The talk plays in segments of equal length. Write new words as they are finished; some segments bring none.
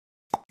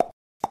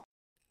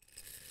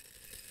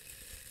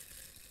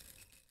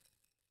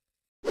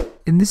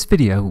In this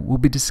video, we'll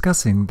be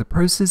discussing the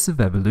process of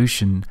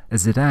evolution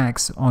as it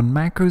acts on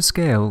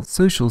macro-scale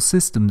social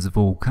systems of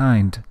all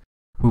kind.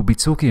 We'll be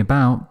talking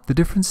about the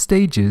different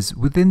stages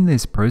within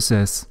this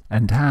process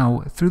and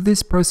how, through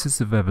this process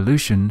of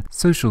evolution,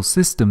 social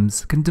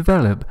systems can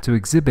develop to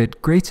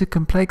exhibit greater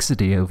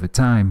complexity over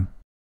time.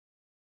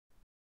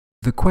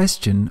 The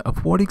question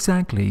of what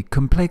exactly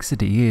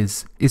complexity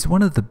is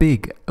one of the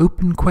big,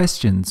 open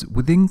questions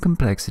within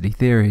complexity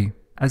theory,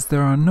 as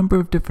there are a number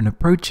of different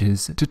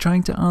approaches to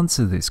trying to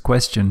answer this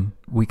question.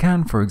 We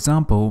can, for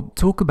example,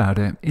 talk about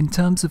it in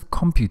terms of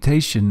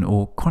computation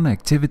or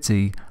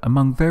connectivity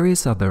among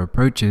various other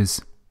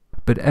approaches.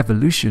 But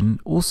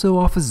evolution also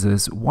offers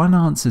us one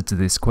answer to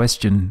this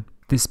question.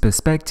 This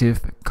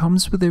perspective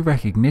comes with a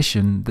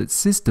recognition that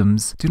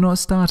systems do not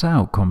start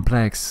out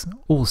complex.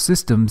 All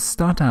systems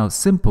start out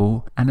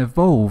simple and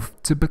evolve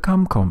to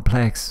become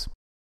complex.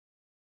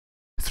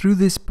 Through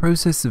this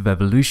process of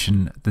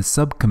evolution, the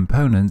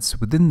subcomponents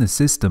within the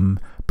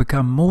system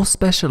become more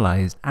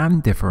specialized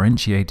and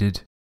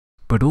differentiated.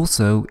 But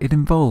also, it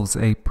involves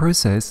a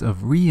process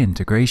of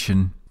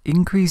reintegration,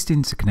 increased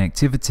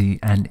interconnectivity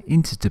and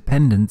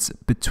interdependence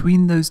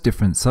between those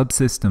different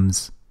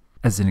subsystems.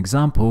 As an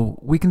example,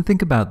 we can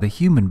think about the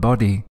human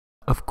body.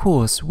 Of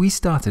course, we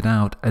started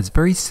out as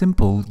very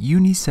simple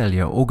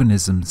unicellular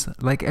organisms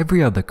like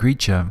every other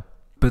creature.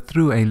 But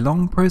through a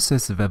long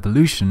process of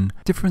evolution,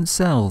 different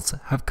cells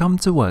have come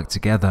to work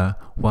together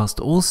whilst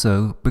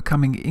also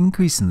becoming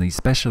increasingly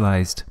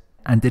specialized.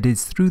 And it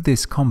is through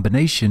this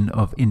combination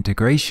of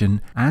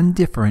integration and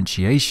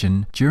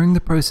differentiation during the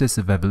process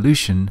of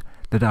evolution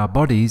that our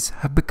bodies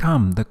have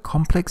become the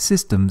complex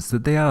systems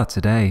that they are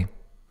today.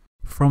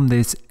 From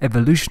this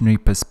evolutionary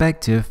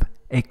perspective,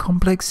 a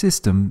complex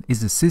system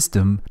is a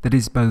system that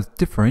is both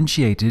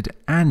differentiated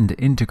and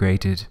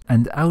integrated,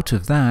 and out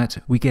of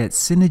that we get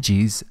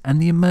synergies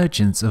and the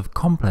emergence of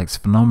complex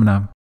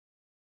phenomena.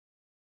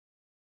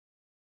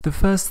 The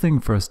first thing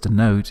for us to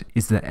note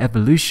is that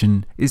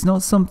evolution is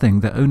not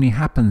something that only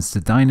happens to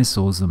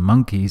dinosaurs and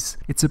monkeys.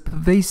 It's a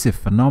pervasive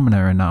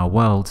phenomena in our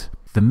world.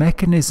 The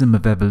mechanism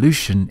of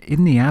evolution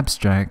in the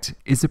abstract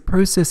is a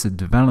process of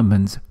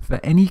development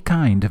for any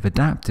kind of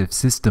adaptive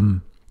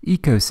system.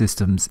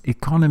 Ecosystems,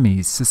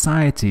 economies,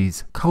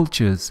 societies,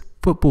 cultures,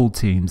 football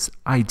teams,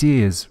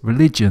 ideas,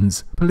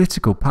 religions,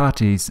 political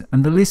parties,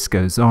 and the list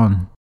goes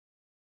on.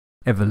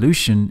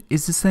 Evolution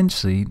is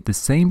essentially the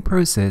same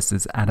process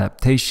as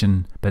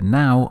adaptation, but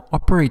now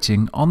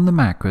operating on the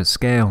macro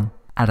scale.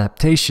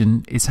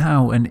 Adaptation is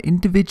how an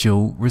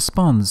individual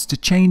responds to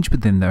change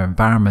within their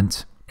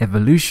environment.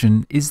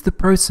 Evolution is the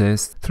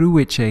process through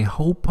which a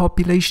whole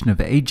population of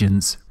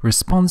agents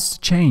responds to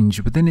change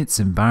within its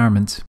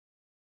environment.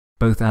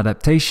 Both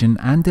adaptation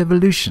and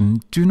evolution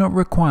do not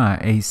require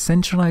a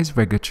centralized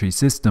regulatory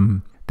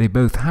system. They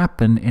both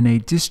happen in a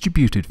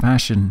distributed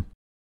fashion.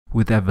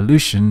 With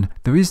evolution,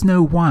 there is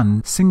no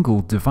one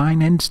single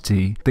divine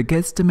entity that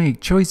gets to make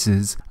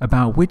choices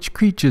about which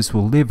creatures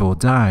will live or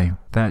die.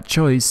 That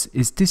choice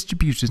is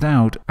distributed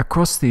out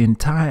across the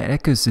entire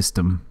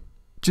ecosystem.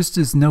 Just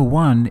as no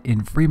one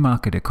in free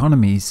market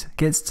economies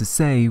gets to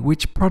say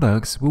which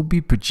products will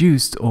be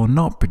produced or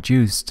not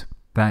produced.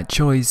 That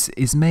choice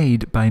is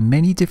made by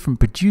many different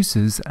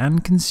producers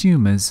and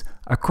consumers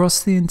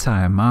across the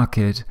entire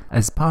market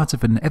as part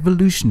of an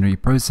evolutionary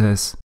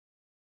process.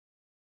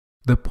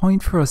 The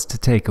point for us to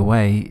take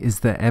away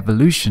is that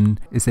evolution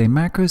is a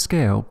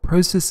macro-scale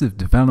process of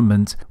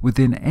development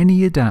within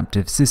any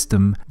adaptive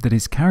system that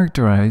is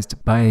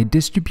characterized by a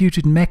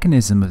distributed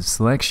mechanism of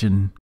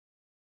selection.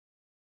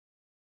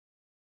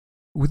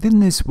 Within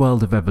this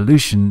world of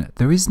evolution,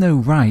 there is no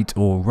right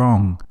or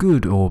wrong,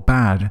 good or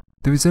bad.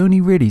 There is only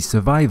really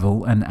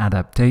survival and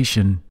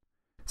adaptation.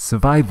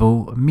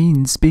 Survival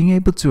means being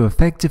able to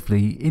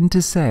effectively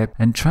intercept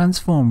and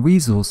transform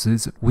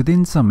resources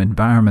within some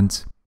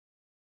environment.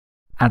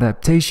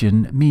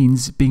 Adaptation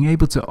means being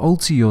able to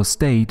alter your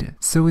state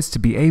so as to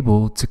be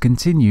able to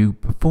continue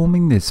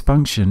performing this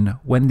function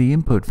when the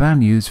input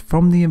values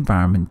from the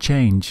environment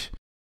change.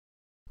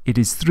 It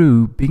is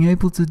through being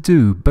able to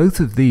do both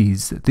of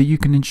these that you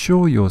can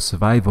ensure your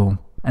survival.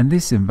 And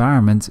this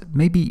environment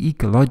may be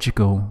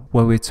ecological,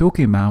 where we're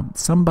talking about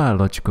some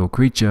biological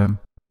creature,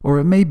 or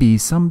it may be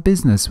some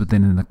business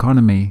within an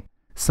economy,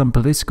 some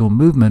political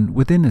movement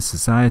within a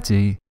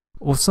society,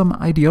 or some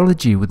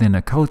ideology within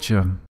a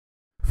culture.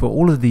 For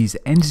all of these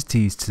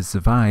entities to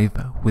survive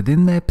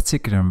within their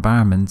particular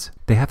environment,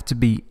 they have to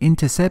be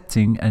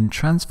intercepting and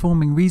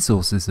transforming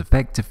resources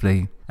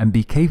effectively and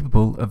be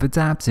capable of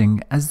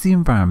adapting as the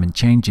environment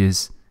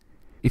changes.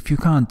 If you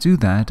can't do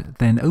that,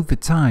 then over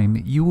time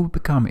you will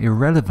become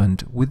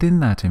irrelevant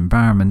within that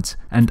environment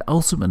and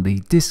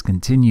ultimately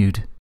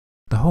discontinued.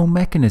 The whole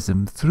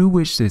mechanism through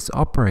which this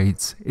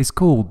operates is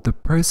called the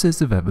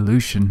process of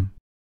evolution.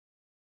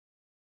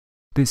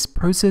 This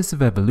process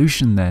of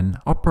evolution then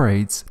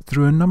operates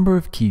through a number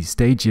of key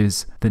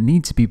stages that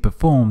need to be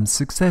performed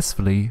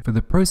successfully for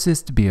the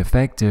process to be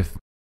effective.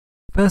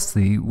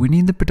 Firstly, we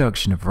need the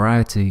production of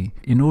variety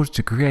in order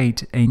to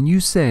create a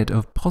new set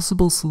of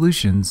possible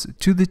solutions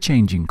to the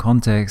changing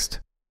context.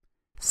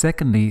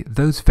 Secondly,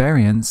 those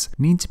variants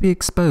need to be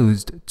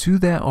exposed to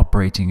their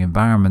operating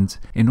environment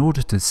in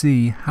order to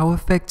see how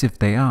effective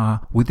they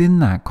are within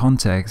that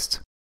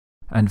context.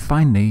 And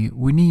finally,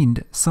 we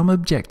need some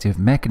objective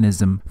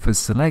mechanism for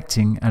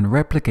selecting and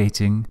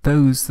replicating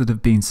those that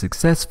have been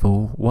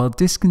successful while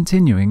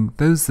discontinuing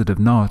those that have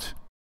not.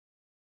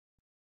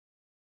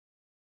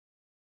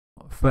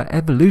 For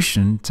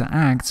evolution to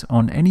act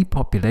on any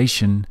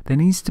population, there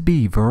needs to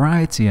be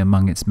variety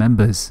among its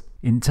members.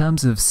 In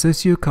terms of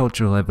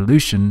socio-cultural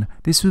evolution,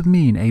 this would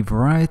mean a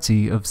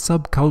variety of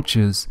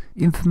subcultures,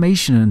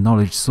 information and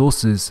knowledge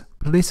sources,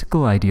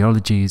 political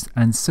ideologies,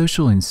 and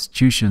social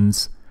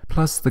institutions,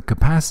 plus the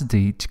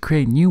capacity to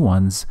create new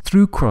ones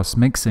through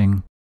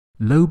cross-mixing.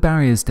 Low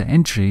barriers to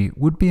entry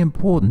would be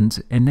important,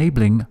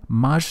 enabling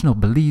marginal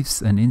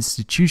beliefs and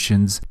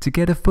institutions to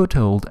get a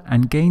foothold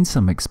and gain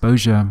some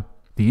exposure.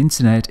 The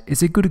internet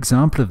is a good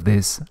example of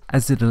this,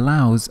 as it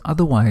allows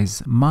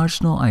otherwise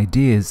marginal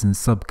ideas and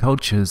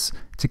subcultures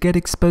to get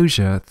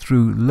exposure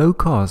through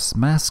low-cost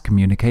mass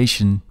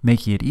communication,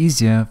 making it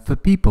easier for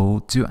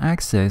people to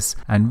access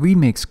and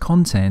remix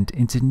content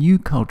into new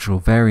cultural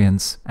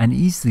variants and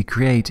easily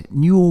create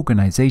new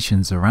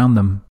organizations around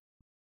them.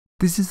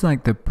 This is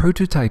like the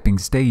prototyping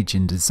stage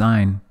in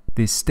design.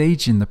 This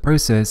stage in the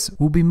process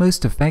will be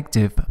most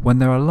effective when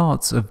there are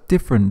lots of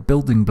different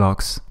building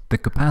blocks, the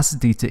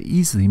capacity to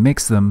easily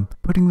mix them,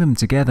 putting them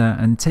together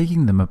and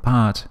taking them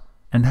apart,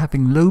 and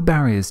having low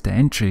barriers to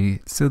entry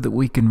so that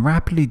we can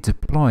rapidly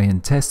deploy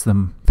and test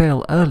them,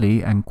 fail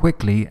early and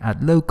quickly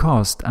at low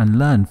cost, and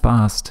learn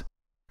fast.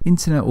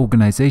 Internet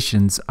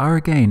organizations are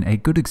again a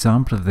good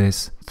example of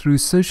this. Through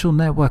social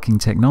networking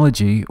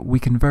technology, we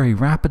can very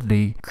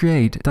rapidly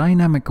create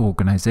dynamic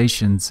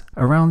organizations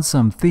around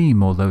some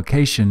theme or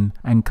location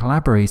and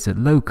collaborate at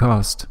low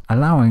cost,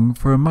 allowing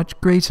for a much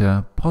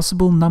greater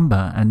possible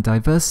number and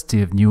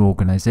diversity of new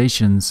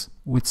organizations.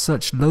 With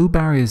such low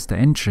barriers to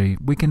entry,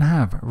 we can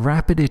have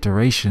rapid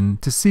iteration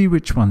to see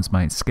which ones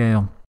might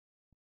scale.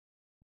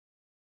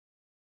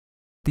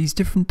 These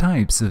different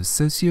types of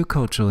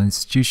socio-cultural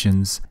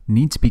institutions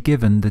need to be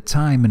given the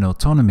time and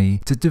autonomy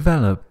to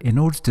develop in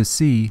order to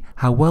see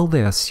how well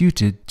they are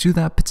suited to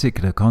that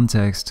particular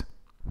context.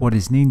 What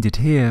is needed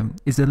here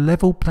is a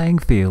level playing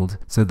field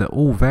so that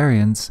all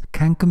variants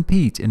can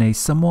compete in a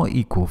somewhat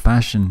equal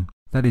fashion.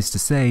 That is to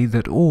say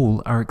that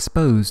all are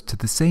exposed to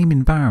the same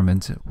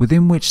environment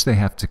within which they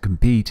have to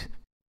compete.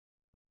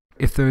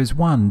 If there is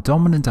one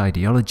dominant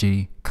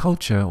ideology,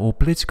 culture, or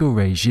political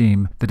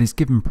regime that is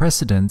given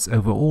precedence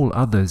over all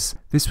others,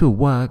 this will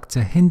work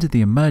to hinder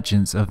the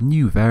emergence of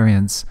new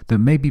variants that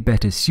may be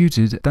better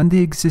suited than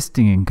the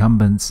existing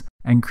incumbents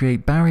and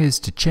create barriers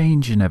to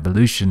change and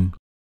evolution.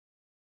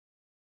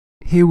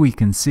 Here we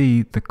can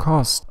see the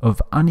cost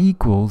of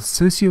unequal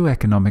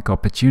socioeconomic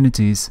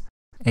opportunities,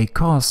 a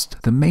cost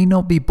that may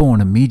not be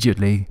borne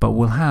immediately but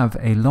will have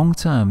a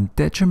long-term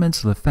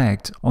detrimental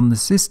effect on the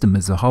system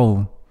as a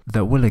whole,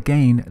 that will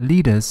again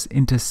lead us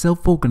into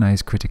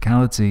self-organized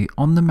criticality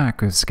on the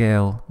macro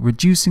scale,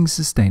 reducing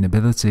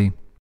sustainability.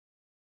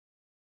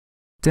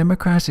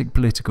 Democratic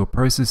political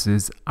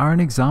processes are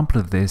an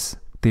example of this.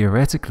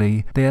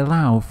 Theoretically, they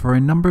allow for a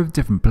number of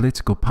different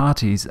political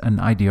parties and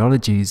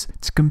ideologies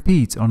to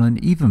compete on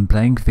an even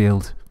playing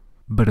field.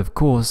 But of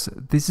course,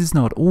 this is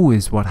not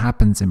always what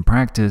happens in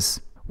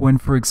practice. When,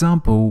 for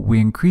example, we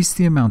increase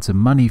the amount of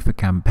money for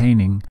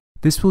campaigning,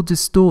 this will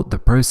distort the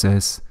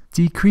process,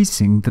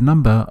 decreasing the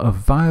number of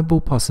viable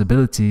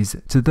possibilities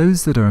to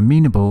those that are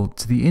amenable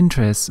to the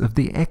interests of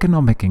the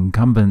economic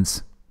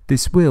incumbents.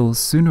 This will,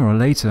 sooner or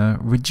later,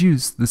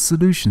 reduce the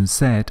solution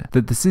set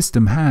that the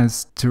system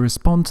has to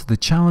respond to the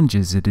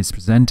challenges it is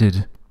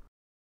presented.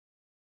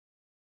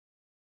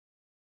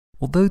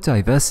 Although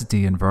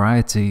diversity and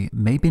variety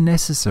may be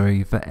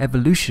necessary for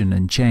evolution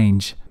and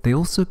change, they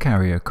also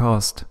carry a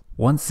cost.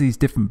 Once these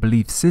different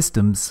belief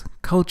systems,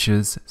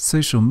 cultures,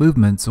 social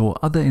movements, or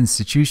other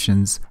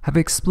institutions have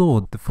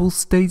explored the full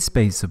state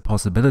space of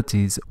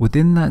possibilities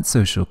within that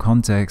social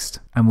context,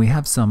 and we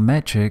have some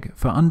metric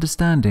for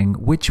understanding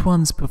which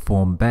ones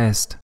perform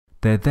best,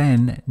 there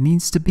then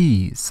needs to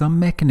be some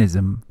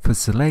mechanism for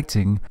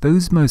selecting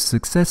those most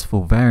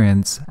successful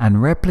variants and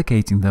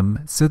replicating them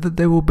so that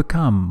they will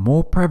become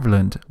more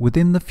prevalent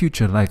within the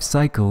future life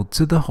cycle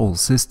to the whole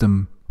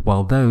system,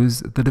 while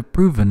those that have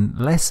proven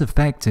less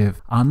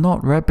effective are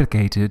not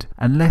replicated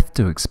and left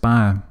to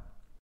expire.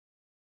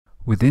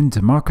 Within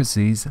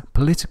democracies,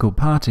 political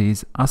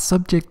parties are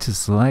subject to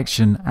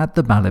selection at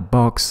the ballot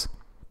box.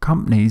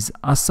 Companies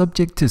are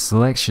subject to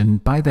selection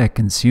by their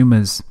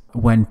consumers.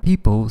 When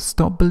people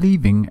stop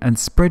believing and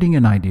spreading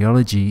an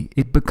ideology,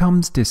 it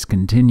becomes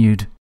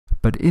discontinued.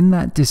 But in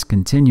that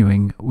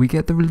discontinuing, we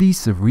get the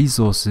release of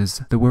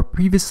resources that were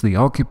previously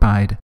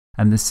occupied,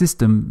 and the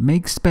system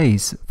makes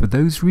space for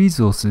those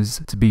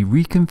resources to be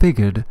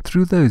reconfigured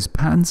through those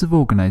patterns of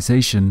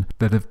organization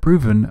that have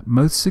proven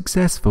most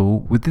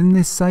successful within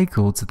this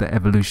cycle to the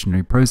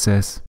evolutionary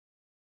process.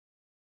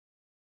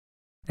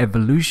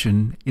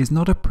 Evolution is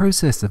not a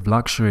process of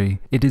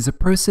luxury, it is a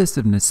process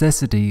of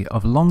necessity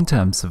of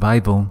long-term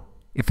survival.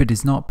 If it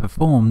is not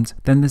performed,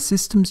 then the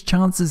system's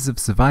chances of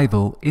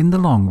survival in the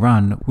long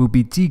run will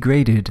be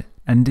degraded,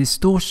 and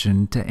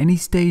distortion to any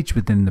stage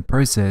within the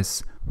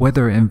process,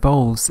 whether it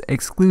involves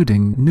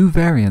excluding new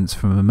variants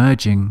from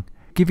emerging,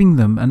 giving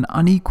them an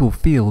unequal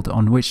field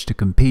on which to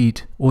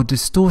compete, or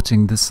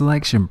distorting the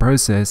selection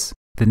process.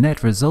 The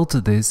net result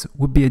of this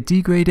would be a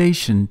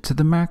degradation to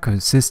the macro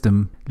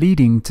system,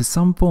 leading to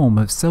some form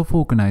of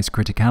self-organized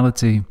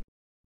criticality.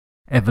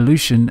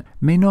 Evolution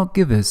may not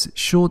give us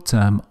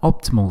short-term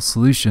optimal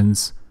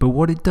solutions, but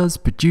what it does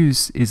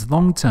produce is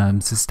long-term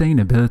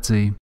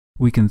sustainability.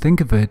 We can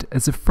think of it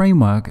as a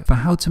framework for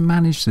how to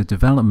manage the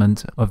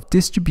development of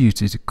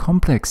distributed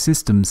complex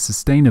systems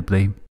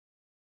sustainably.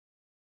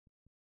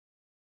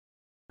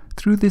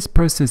 Through this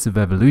process of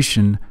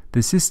evolution,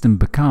 the system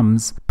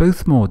becomes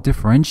both more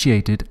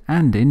differentiated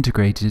and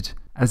integrated.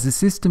 As the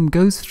system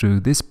goes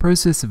through this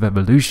process of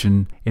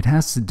evolution, it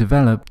has to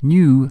develop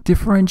new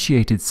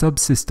differentiated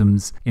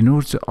subsystems in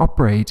order to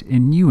operate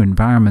in new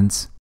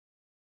environments.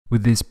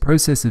 With this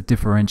process of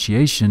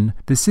differentiation,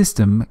 the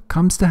system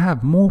comes to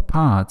have more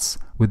parts,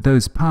 with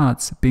those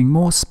parts being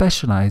more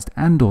specialized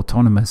and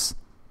autonomous.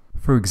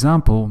 For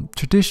example,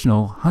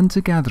 traditional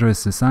hunter-gatherer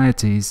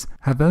societies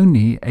have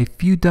only a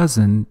few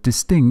dozen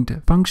distinct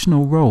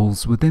functional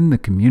roles within the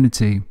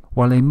community,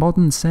 while a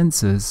modern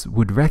census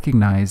would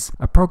recognize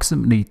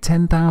approximately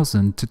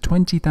 10,000 to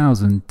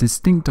 20,000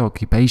 distinct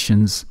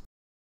occupations.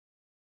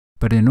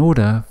 But in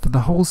order for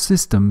the whole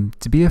system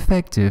to be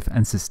effective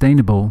and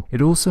sustainable,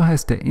 it also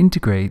has to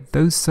integrate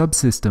those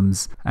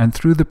subsystems, and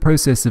through the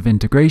process of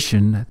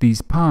integration,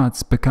 these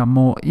parts become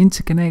more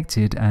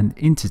interconnected and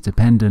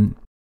interdependent.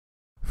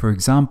 For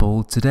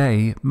example,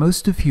 today,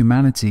 most of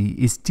humanity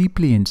is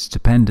deeply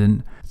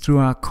interdependent through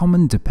our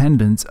common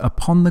dependence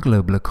upon the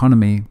global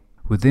economy,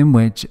 within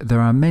which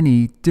there are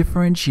many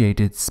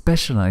differentiated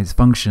specialized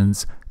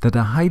functions that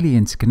are highly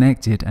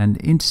interconnected and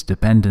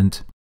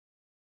interdependent.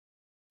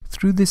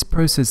 Through this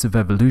process of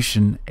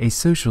evolution, a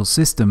social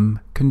system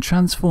can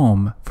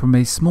transform from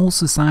a small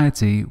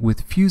society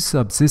with few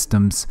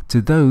subsystems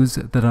to those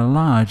that are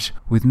large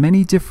with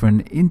many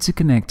different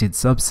interconnected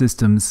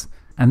subsystems.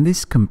 And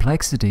this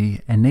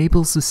complexity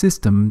enables the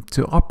system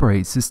to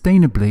operate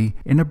sustainably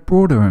in a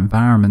broader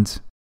environment,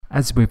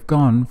 as we've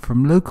gone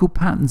from local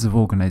patterns of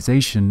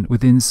organization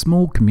within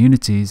small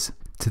communities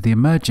to the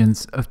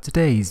emergence of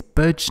today's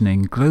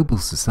burgeoning global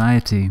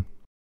society.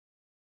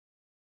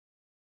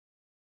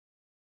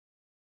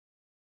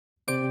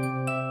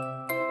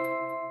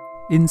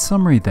 In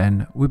summary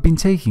then, we've been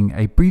taking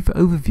a brief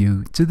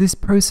overview to this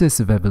process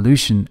of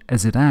evolution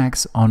as it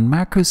acts on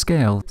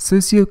macro-scale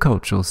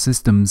socio-cultural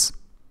systems.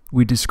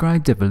 We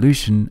described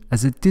evolution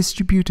as a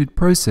distributed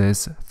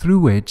process through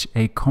which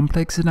a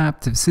complex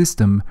adaptive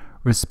system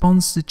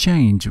responds to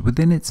change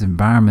within its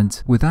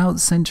environment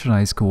without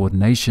centralized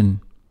coordination,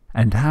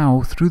 and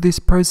how through this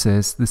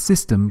process the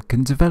system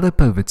can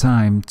develop over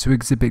time to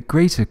exhibit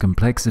greater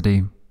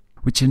complexity,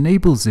 which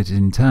enables it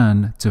in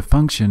turn to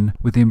function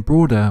within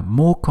broader,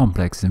 more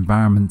complex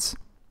environments.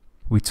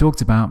 We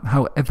talked about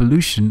how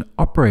evolution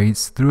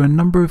operates through a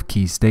number of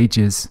key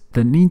stages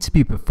that need to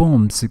be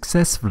performed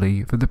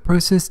successfully for the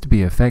process to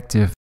be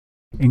effective,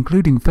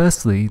 including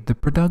firstly the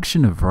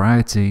production of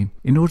variety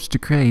in order to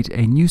create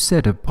a new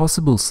set of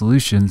possible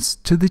solutions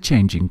to the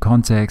changing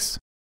context,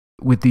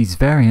 with these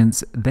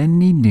variants then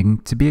needing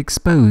to be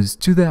exposed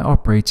to their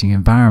operating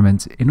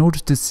environment in order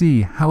to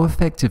see how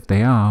effective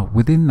they are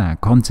within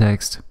that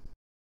context.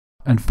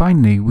 And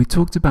finally, we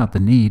talked about the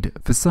need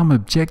for some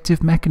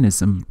objective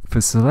mechanism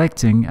for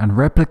selecting and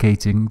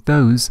replicating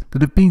those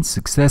that have been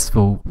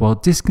successful while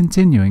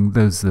discontinuing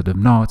those that have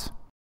not.